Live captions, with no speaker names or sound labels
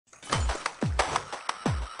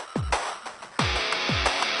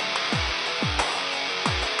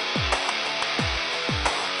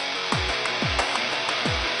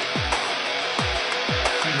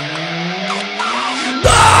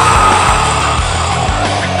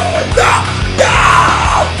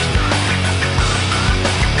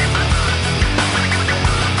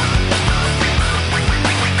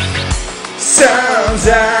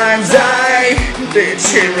Did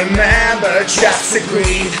you remember just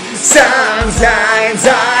agree? Sometimes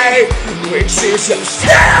I wish you should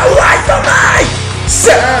stay away from me.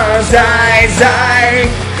 Sometimes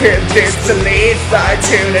I hit disbelief, I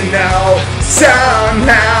tune to know.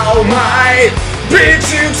 Somehow might be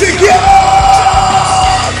to go.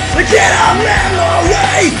 To get a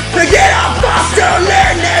memory, to get a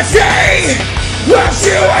masculinity. What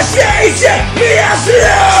you are saying, me as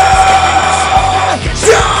love.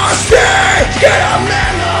 Just get a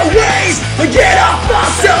memories, to get a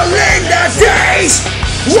masculinities.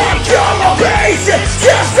 What come of peace,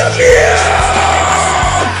 just a view.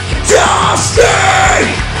 Just stay.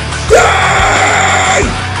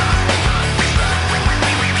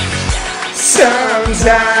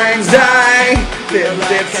 Sometimes I feel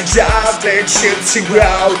different jobs that choose to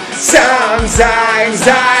grow. Sometimes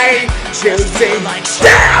I choose to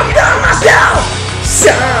stand on myself.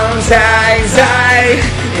 Sometimes I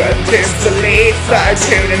got disbelief, I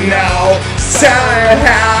tune to know.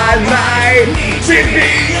 Somehow I might need to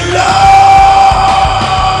be alone.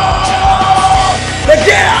 To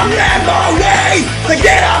get a memory, to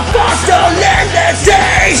get a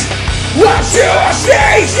masculinity. What you are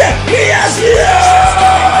saying, me as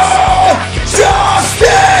love. Just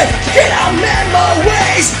get our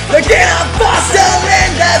memories, get our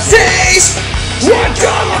masculinities. What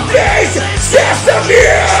common face, just of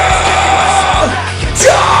you.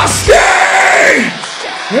 Just stay.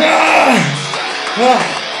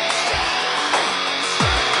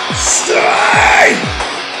 Stay.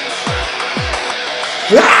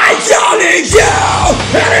 I don't need you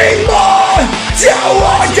anymore. Don't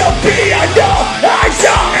want to be alone. I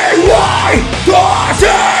don't need why.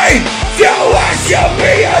 Party. Don't want to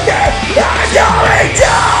be alone. I don't need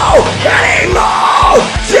you anymore.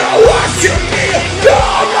 Don't want to be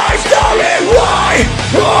alone. I don't need why.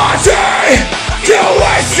 Party. Don't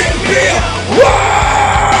want to be alone.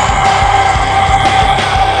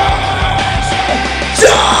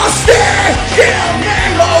 Just get our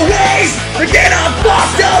memories. Get our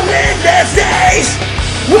masculinities.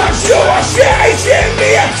 What you are chasing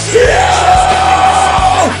me slow.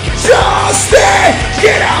 Just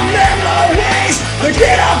get out.